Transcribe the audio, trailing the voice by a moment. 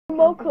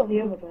Welcome.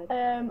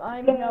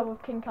 I'm here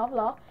with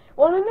Kingcavlar.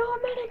 Wanna know a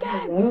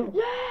minigame?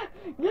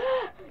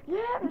 Yeah.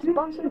 I'm just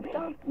bouncing up and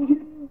down.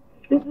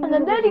 And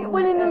then nearly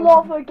winning the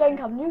lava again,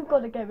 Cam. You've got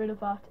to get rid of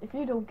that. If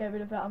you don't get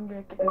rid of it, I'm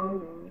gonna.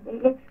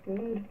 It looks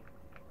good.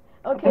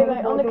 Okay,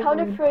 right. On the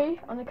count of three.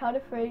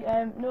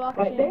 No,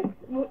 actually.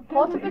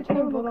 Part of it's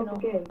been broken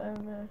off.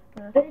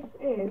 This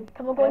is.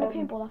 Come on, go in the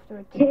paintball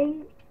afterwards.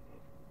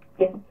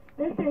 Yes.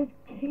 This is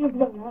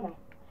Kingcavlar.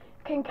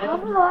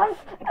 Kingcavlar.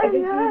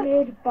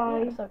 Originally made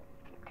by.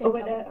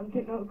 I'm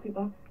taking out a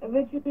creeper.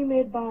 Originally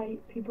made by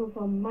people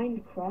from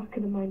Minecraft,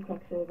 the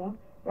Minecraft server,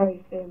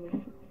 very famous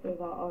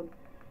server on.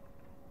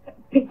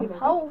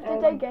 How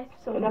did they get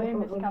so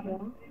famous,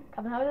 Kevin?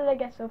 Kevin, how did they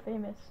get so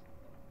famous?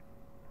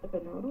 I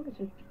don't know. It's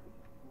just.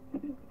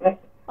 Right.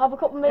 I have a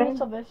couple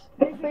minutes of this.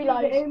 3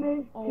 likes.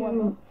 Or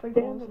whatever. 3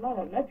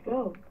 falls. Let's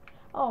go.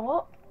 Oh,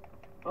 what?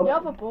 Okay. You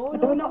have a bow?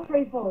 No, not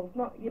 3 falls.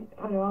 Not.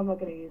 I know. I'm not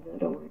gonna use it.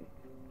 Don't worry.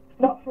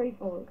 Not 3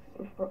 falls.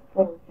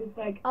 Falls. Just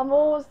like. I'm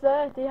almost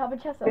there. Do you have a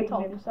chest at the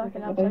top so I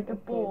can have like a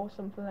bow or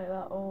something like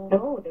that? Or.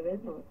 No, there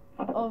is not.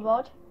 Oh,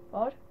 rod.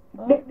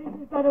 This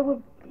is better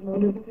with. No,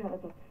 this is better.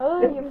 Oh,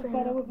 this is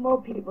better with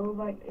more people.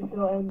 Like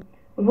so.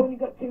 We've only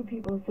got 2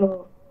 people,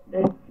 so.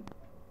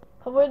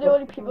 We're the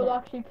only people that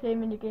actually play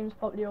mini games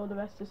properly. All the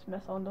rest just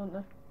mess on, don't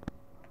they?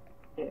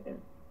 Yeah.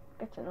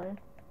 Gets annoying.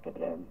 But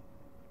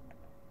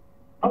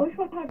I wish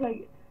I had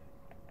like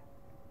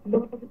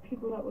loads of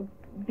people that would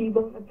be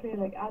willing to play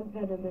like Ant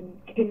Venom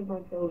and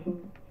Caveman Films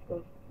and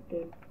stuff.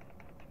 Dude.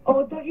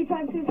 Oh, don't you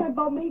try and suicide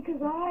bomb me,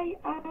 because I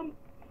am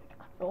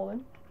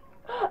falling.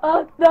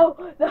 Oh no!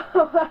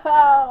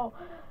 No,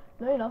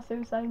 you're not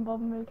suicide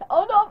bombing me.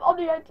 Oh no, I'm on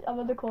the edge. I'm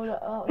on the corner.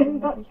 Oh,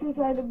 isn't that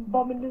suicide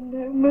bombing in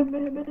there?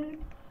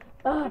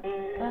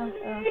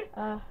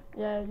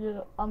 Yeah,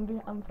 I'm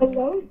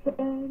hello,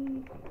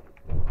 son.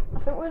 I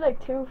think we're like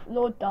too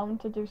low down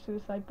to do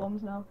suicide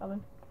bombs now,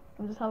 Kevin.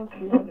 I'm just having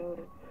fun.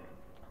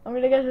 I'm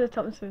gonna get to the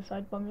top and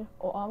suicide bomb you.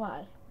 Or am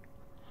I?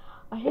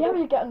 I hear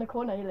when you get in the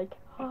corner, you're like,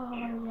 oh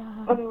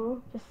yeah. I know.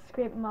 Just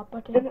scraping my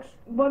buttocks.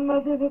 One of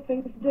my favourite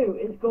things to do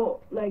is go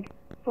like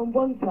from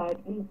one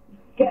side and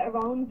get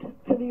around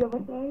to the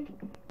other side.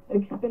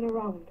 Like spin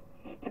around.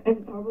 And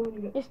it's horrible when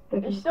you get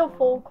you still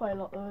fall quite a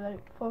lot though,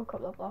 like fall a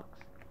couple of blocks.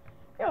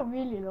 You're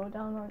really low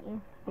down, aren't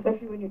you?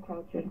 Especially when you're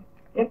crouching.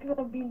 Yeah, because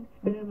I've been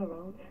spinning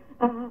around.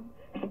 Can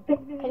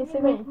you see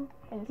me?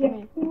 Can you see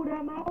me?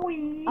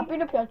 I've I've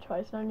been up here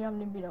twice now and you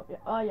haven't even been up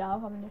yet. Oh yeah,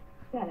 haven't you?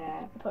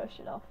 Yeah. Push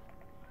it off.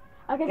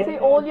 I can see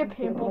all your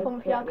paintball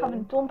from here,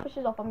 Kevin. Don't push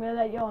it off, I'm gonna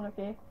let you on,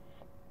 okay?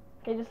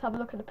 Okay, just have a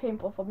look at the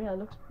paintball from here, it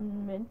looks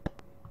mint.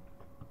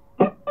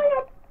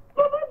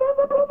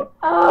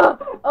 Ah!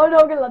 Oh no,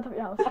 I'm gonna land up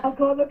your house. I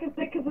can't look at it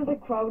because there's a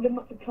cloud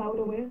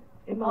away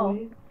in my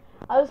way.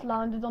 I just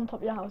landed on top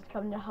of your house,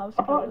 Kevin. Your house.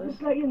 Just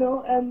to let you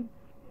know,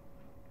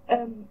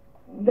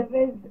 there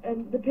is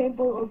the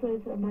paintball also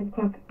is a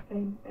Minecraft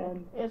thing.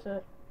 Is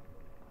it?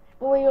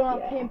 But we don't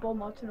have paintball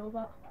mods to know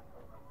that.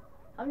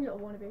 I'm not a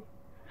wannabe.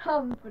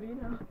 I'm pretty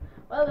now.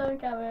 Well done,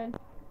 Kevin.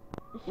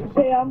 You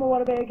say I'm a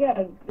wannabe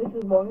again. This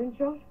is warning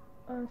shot.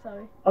 Oh, I'm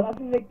sorry. Oh, that's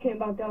when they came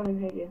back down and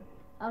hit you.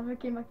 I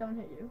came back down and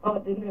hit you. Oh,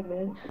 it didn't hit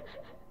me.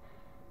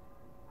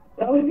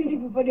 That would have been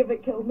even funny if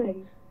it killed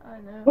me. I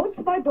know. Once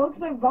my dogs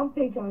went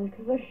rampage on us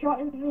because I shot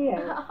into the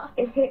air,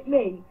 it hit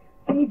me.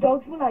 And the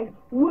dogs were like,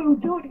 whoa,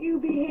 don't you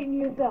be hitting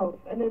yourself.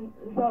 And then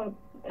so,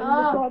 they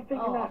started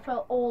thinking that I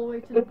fell all the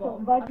way to the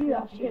bottom. I did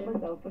actually hit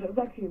myself, but it was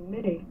actually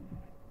me.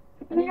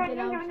 You'll die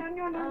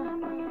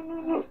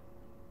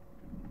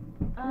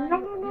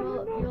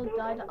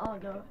to, oh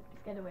no,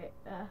 just get away.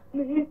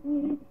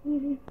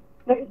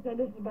 Like I said,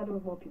 this is better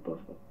with more people.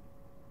 So.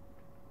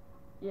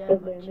 Yeah, I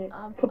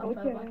fell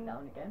back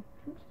down again.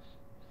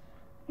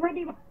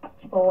 Pretty much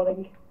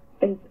falling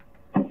is,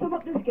 to sum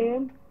up this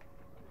game,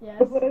 yes.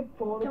 the word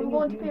falling can we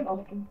go into is used paintball?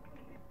 often.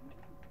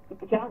 You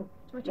can.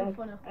 It's much more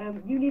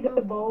funner. You need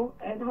a bow,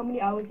 and how many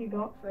hours you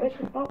got? Where's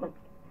the start one?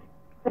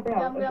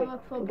 Yeah, I'm gonna have a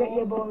full get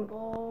your bow.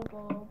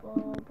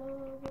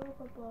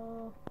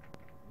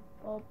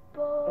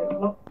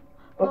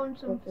 Found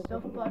some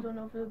stuff, but I don't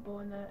know if there's a bow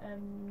in there.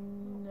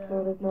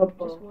 No, there's no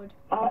bow. Just wood.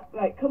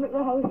 Right, come at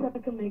the house so I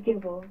can make you a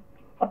bow.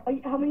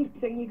 How many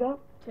string you got?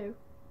 2.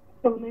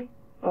 Come with me.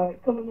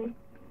 Alright, come with me.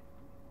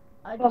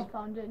 I just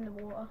found it in the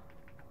water.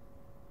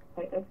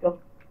 Right, let's go.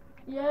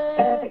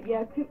 Yeah.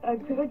 Yeah,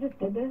 Cooper just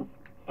did this.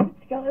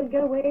 Skeletons,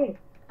 get away.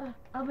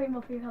 I'll bring my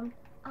food, Cam.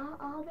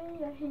 I'll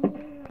be a hero.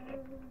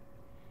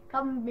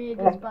 Cam made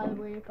this, by the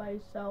way, by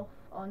himself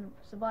on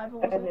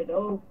survival, was it?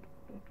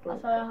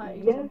 That's how I had to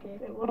eat some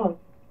cake. Yes, it was.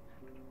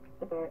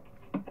 Alright.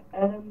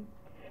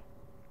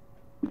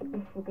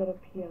 We got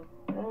up here.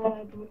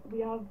 We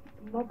have...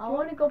 I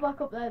want to go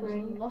back up there,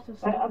 there's lots of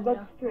stuff I've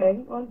got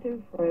string, 1,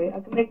 2, 3. I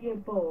can make you a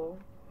bow.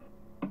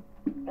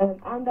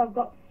 And I've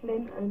got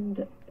flint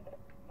and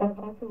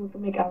feather, so we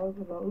can make arrows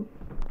with those.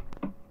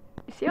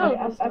 You see all this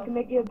I stuff? can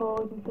make you a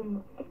bow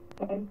and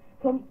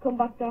some... Come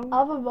back down. I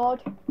have a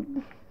rod.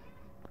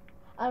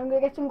 I'm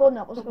gonna get some golden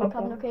apples for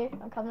Kevin, okay?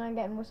 I'm coming and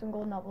getting with some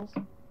golden apples.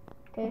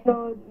 Okay?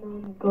 No,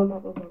 golden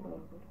apples, not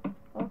golden apples.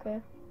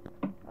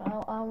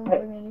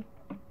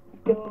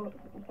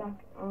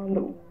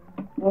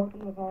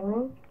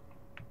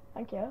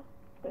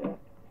 Thank you.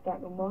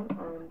 Stack on one,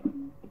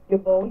 and your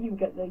ball, you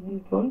get the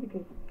used one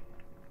because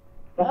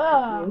that's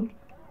you.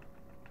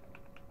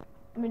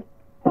 I mean,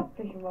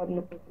 Fishing rod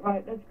and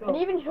right, let's go. and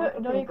even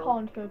hurt. No, you people.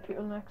 can't hurt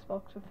people on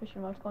Xbox with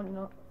fishing rods, can't you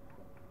not?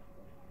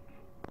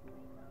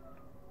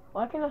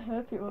 Why can I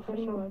hurt people with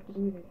fishing rods?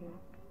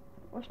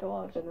 Wish there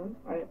was.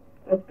 Right,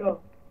 let's go.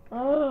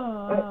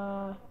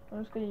 I'm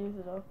just gonna use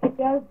it though.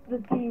 There's the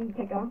team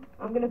picker.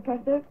 I'm gonna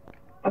press it.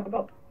 I've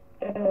got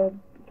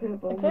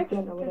purple,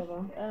 magenta,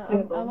 whatever.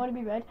 I want to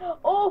be red.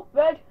 Oh,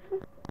 red!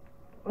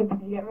 What,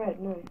 did you get red?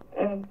 No.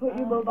 Put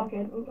your ball back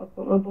in. Oh, I've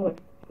put my ball in.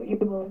 Put your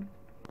ball in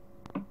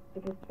the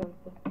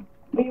dispenser.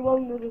 Put your ball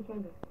in the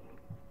dispenser.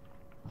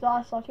 So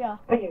I thought, yeah.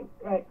 Are you?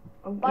 Right.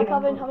 Bye,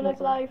 Calvin. Have a nice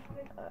life.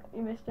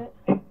 You missed it.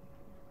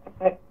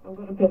 Right, I'm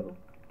gonna purple.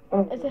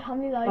 Is it how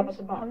many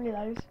lives? How many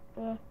lives?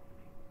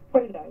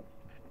 3 lives.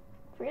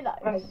 3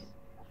 lives. Right.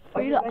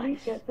 3 lives. Ready?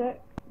 Get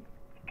set.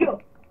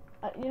 Go.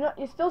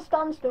 You still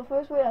stand still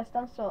first. Wait, I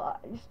stand still.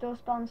 You still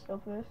stand still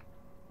first.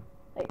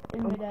 Like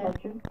in midair.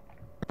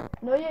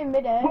 No, you're in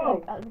midair.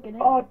 Like at the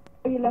beginning. Oh,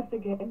 you left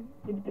again.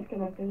 You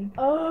disconnected.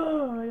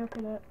 Oh, look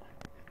at it.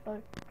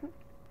 Sorry.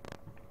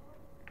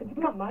 It's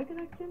not my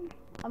connection.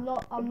 I'm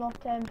not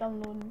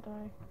downloading.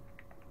 Sorry.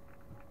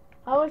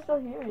 How am I still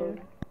hear you?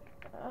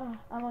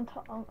 I'm on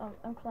top.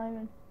 I'm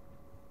climbing.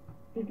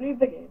 Just leave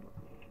the game.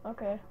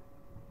 Okay.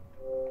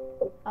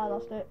 I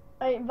lost it.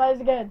 Hey, invite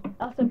us again.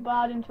 That's a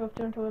bad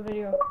interruption to a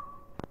video.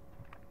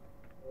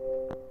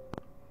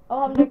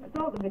 Oh, Did you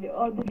start the video,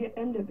 or did you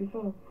end it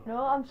before? No,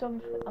 I'm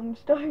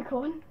still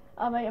recording.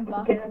 I might am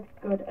back. Okay, that's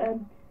good.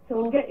 So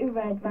we'll get you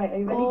red. Right, are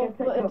you ready? Get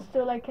set, but go. it's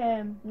still like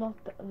not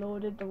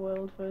loaded the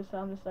world first, so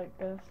I'm just like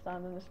gonna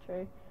stand in this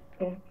tree.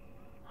 Okay.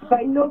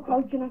 Right, no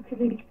crouching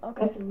actually.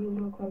 Okay. That's a rule,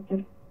 no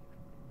crouching.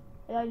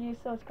 Yeah, you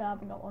still I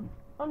haven't got one.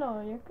 Oh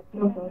no, you.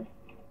 No balls.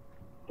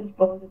 Just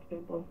balls, it's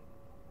big balls.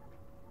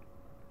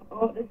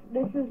 Oh, this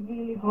is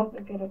really hard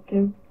to get up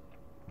to.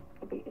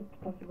 Okay, it's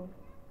possible.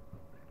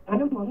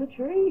 And I'm on the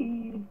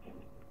tree.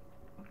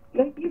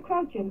 You're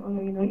crouching. Oh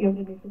no, you're not. You're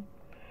underneath it.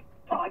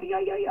 Oh yeah.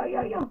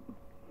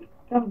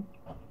 Down.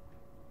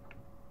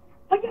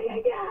 Oh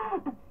yeah.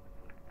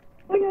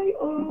 Oh yeah.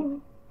 Oh.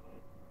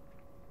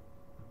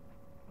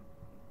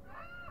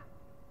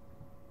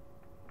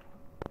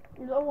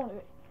 You don't want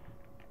it.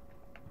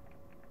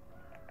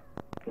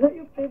 Is that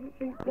your favorite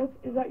thing?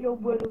 Is that your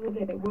word of the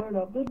day? Word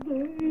of the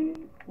day.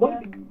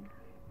 Wannabe.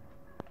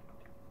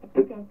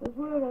 Look at this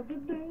word of the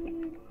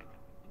day.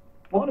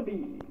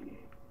 Wannabe.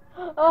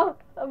 Oh,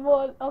 I'm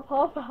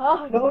half a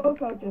heart. No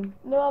crouching.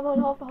 No, I'm on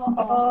half a heart.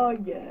 Oh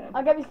yeah.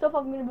 I'll get me stuff.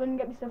 I'm gonna run and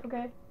get me stuff.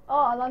 Okay.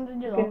 Oh, I landed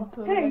in your lava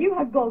pool. Hey, you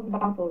had golden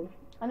apples.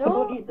 I know.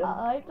 Don't eat them.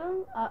 I ate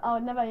them. I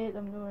would never eat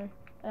them. Don't worry.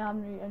 I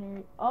haven't eaten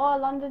any. Oh, I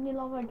landed in your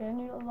lava again.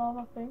 You little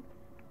lava thing.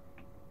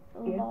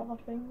 Lava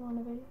thing.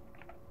 Wannabe.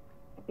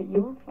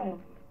 You're on fire.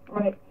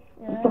 Right.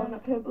 Yeah. I'm starting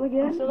at purple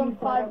again. I'm still on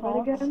 5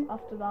 hearts again.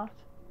 after that.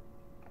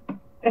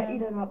 You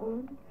done that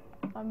one.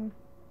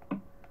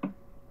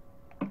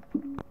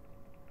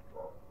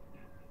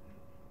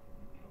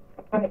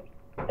 Right.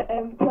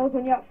 Tell us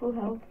when you're at full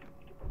health.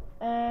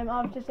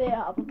 I've just ate an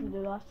apple to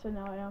do that, so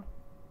now I am.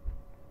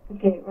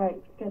 Okay,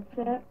 right. Get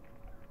set.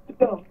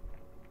 Go.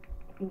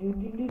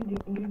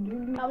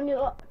 How many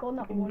golden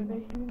apple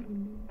wannabe?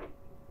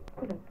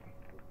 Okay.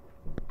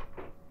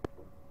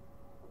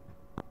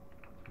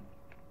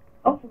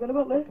 Oh, forgot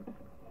about this.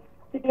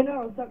 Take an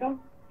arrow, sucker.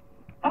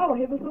 Oh, I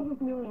hit myself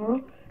with an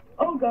arrow.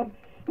 Oh god.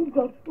 Oh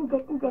god. Oh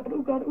god. Oh god.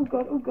 Oh god. Oh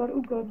god. Oh god.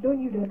 Oh god.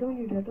 Don't you dare. Don't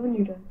you dare. Don't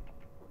you dare.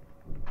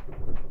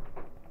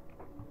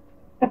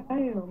 I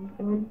am,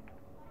 son.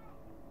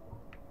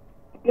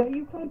 Yeah,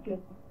 you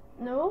crouching?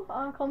 No,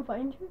 I can't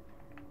find you.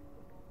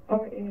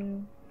 Alright, yeah.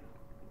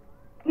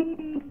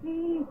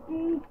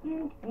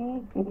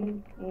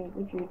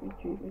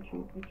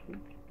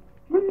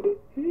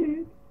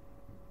 Retreat.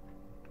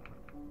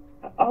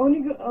 I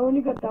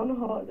only got down a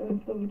heart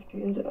and still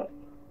retreated. I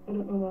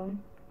don't know why.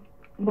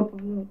 Most of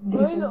the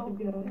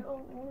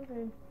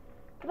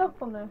Get up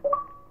from there.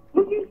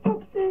 Will you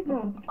stop saying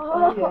that?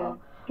 Oh, yeah.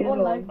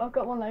 One life. I've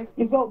got 1 life.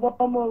 You've got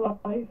one more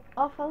life.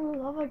 I fell in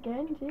love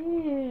again.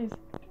 Jeez.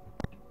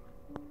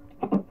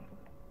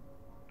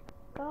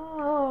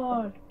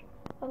 God.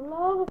 A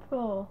lava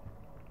pool.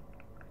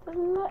 I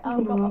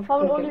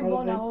found only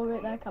 1 hour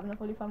right there, Captain.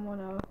 I've only found 1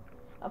 hour.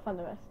 I found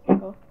the rest.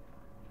 Go.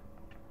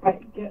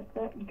 Right, get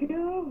that.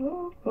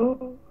 Go.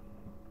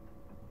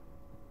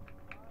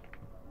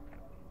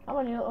 I'm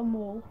on your little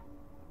mole.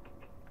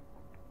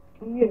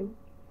 You.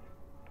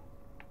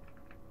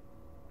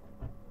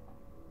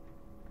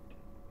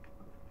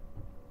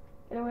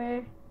 Get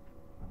away.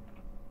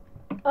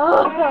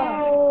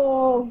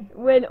 Oh!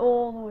 Went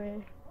all the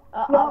way.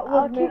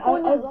 I'll keep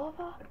going in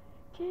lava.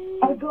 Jeez.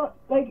 I got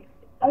like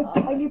a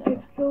tiny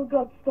pixel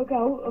got stuck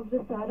out of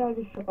the side. I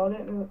just shot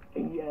it and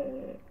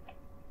yeah.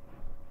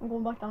 I'm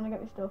going back down to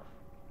get my stuff.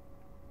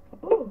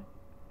 Oh.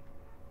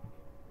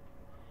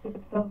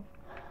 Good stuff.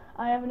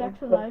 I have an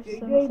extra life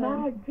since you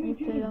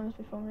played on this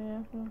before me,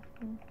 yeah.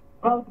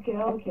 Okay,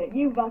 okay.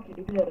 You've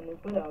actually played on this,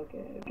 but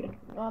okay, okay.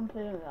 No, I'm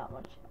playing it that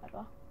much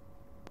ever.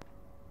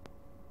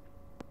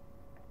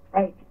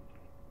 Right.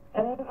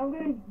 I'm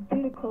gonna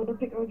do the colour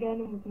picker again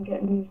and we can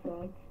get new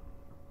sides.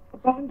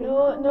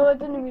 No, I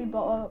didn't really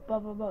bother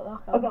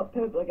about that. I got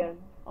purple again.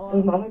 Oh,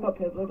 Doesn't matter, I got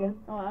purple again.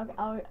 oh,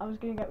 I was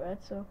gonna get red,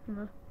 so.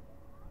 For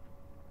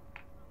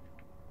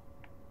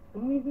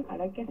some reason, I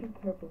like getting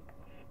purple.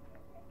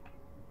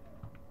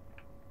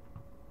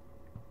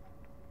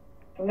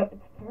 So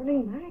it's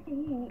turning night.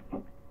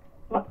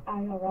 Not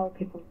IRL,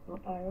 people.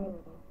 Not IRL.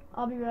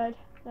 I'll be red.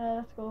 Yeah,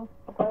 let's go.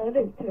 Well, it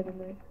is turning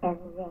night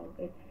IRL.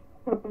 It's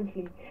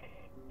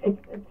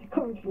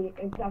currently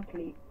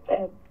exactly.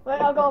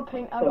 Wait, I got a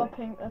pink. I got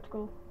pink. Let's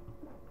go.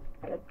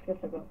 Let's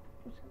go.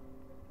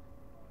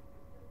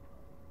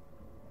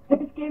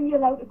 This game you're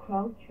allowed to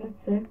crouch, let's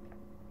say.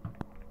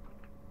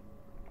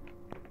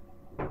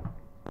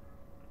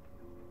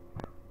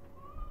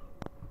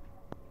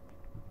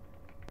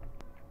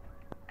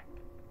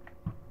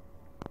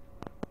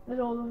 There's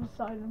all of a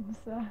silence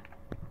there.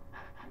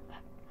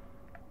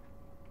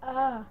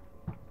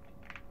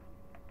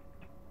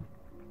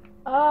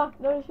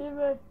 No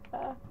shiver.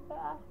 I'm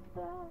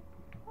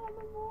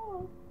a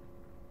wall.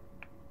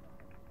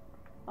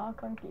 I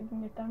can't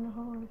even get down the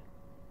hole.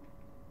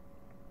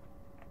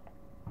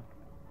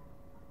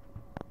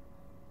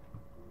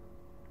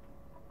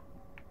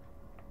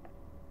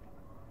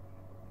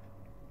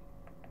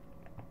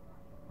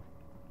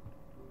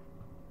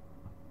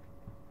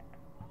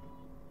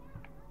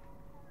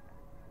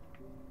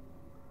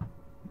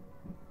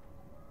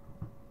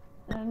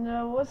 And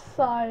there was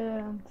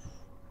silence.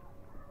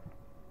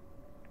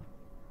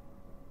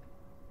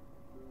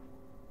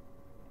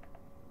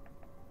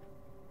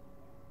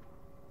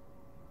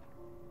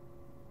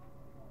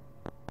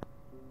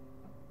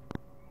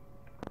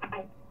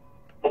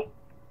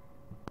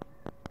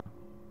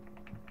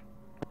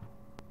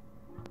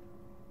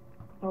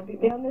 Don't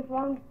beat me on this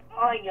one.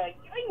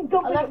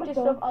 Don't I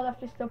left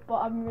this stuff, but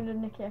I'm gonna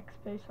nick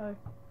XP, so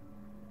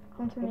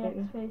come to me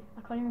XP.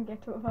 I can't even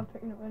get to it without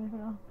picking up anything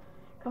else.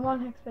 Come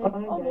on, XP.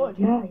 Oh, what?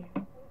 Yeah.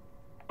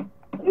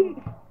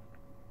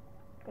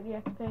 Get the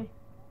XP.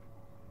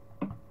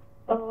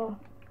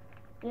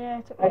 Yeah,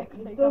 I took the Right, XP.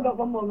 you still got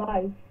one more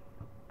life,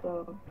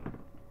 so.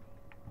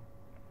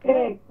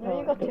 Hey, no,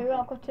 you got two.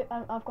 I've got two.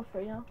 I've got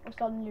three now. We're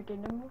starting a new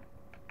game now.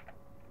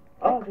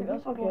 Oh, did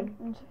you? Okay.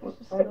 Right, we'll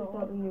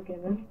start a new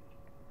game then.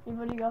 You've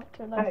already got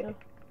two Right. lives.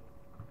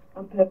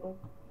 I'm purple.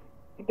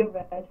 Get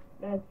red.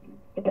 Red.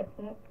 Get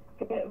set.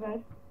 Get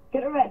red.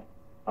 Get a red.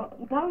 Oh,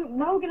 now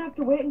we're gonna have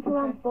to wait until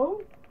I'm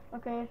full.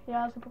 Okay,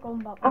 yeah, let's go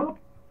back. I'm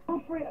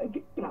afraid.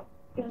 Get out.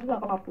 This is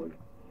not backwood.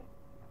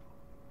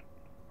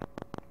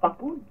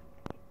 Backwood?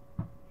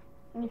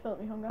 And you felt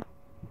me hunger.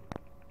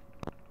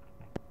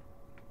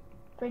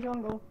 3, 2,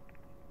 1, go.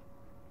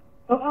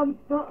 Oh, I'm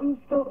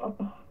still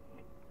up.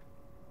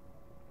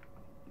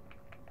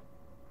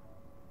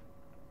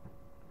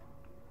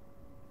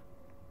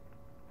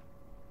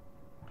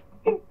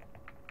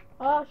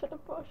 Shut the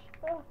bush.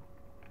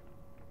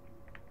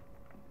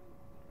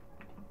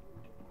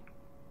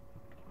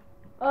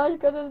 You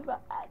got it bad.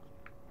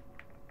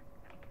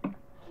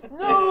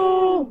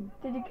 No!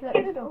 Did you collect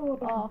the stuff? Oh,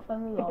 I fell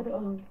in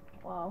lava.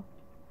 Wow.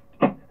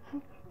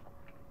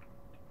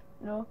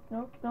 No,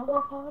 half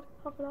hard.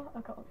 I got all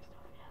my stuff,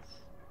 yes.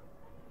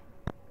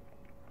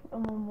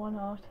 I'm on 1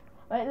 heart.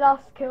 Right,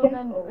 last kill,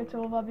 then it's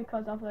over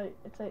because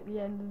it's like the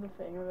end of the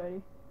thing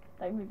already.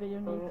 Like, my video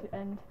needs to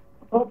end.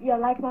 Hope you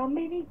like my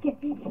mini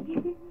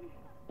game.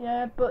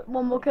 Yeah, but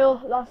 1 more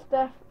kill, last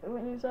death,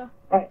 loser.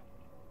 Right.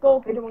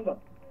 Go. 3, 2, 1, go.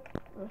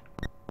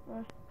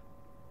 Right.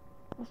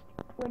 Let's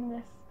win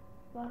this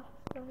last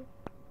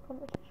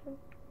competition.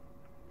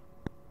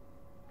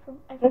 From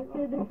Let's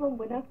everyone do this one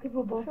winner because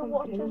we're both who on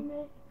watches 2.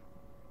 me.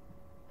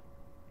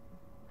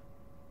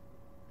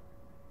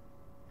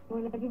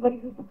 Well, everybody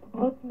who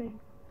supports me.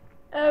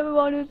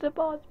 Everyone who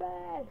supports me.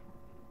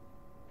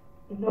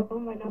 There's no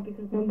one right now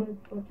because nobody's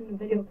watching the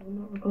video because I'm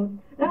not recording.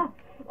 Ah!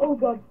 Oh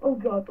god, oh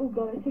god, oh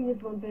god, I see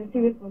this one first,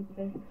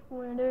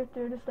 We're gonna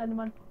do the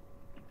Slenderman.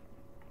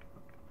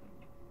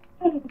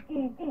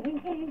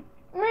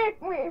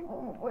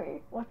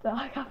 What the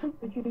heck happened?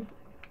 Retreat.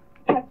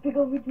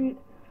 Tactical retreat.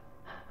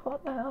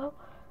 What the hell?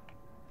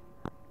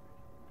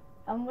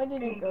 And where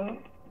did he go?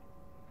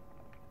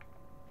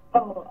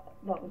 Oh,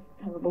 that was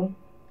terrible.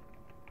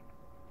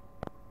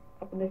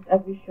 I missed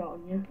every shot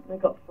on you, and I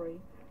got 3.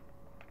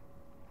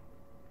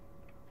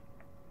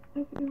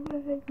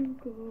 Everywhere you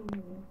go.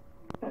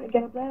 Trying to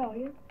get up there, are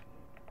you?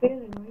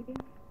 Feeling, are you?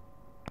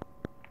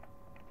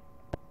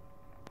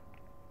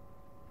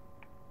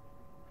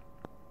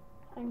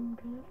 I'm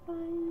gonna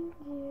find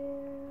you.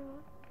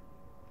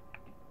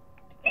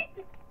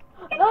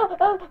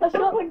 I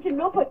shot. I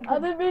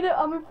didn't mean it.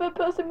 I'm in third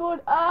person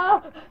mode. I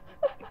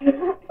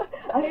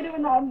hate it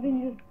when that happens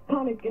and you just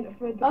panic and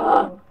afraid to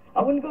go.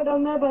 I wouldn't go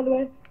down there, by the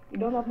way. You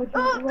don't have much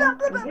room to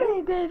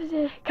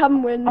run.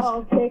 Cam wins.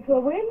 I'll take a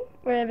win.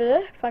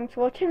 Whatever. Thanks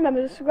for watching.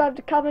 Remember to subscribe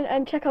to Kevin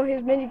and check out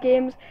his mini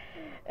games.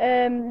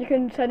 You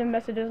can send him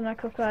messages and I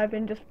subscribe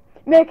and just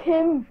Make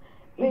him.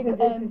 Make, Ethan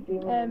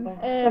J15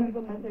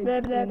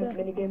 blah, blah,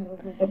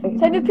 blah.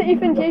 Send it to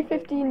Ethan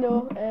J15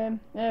 though.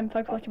 Thanks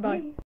for watching, bye.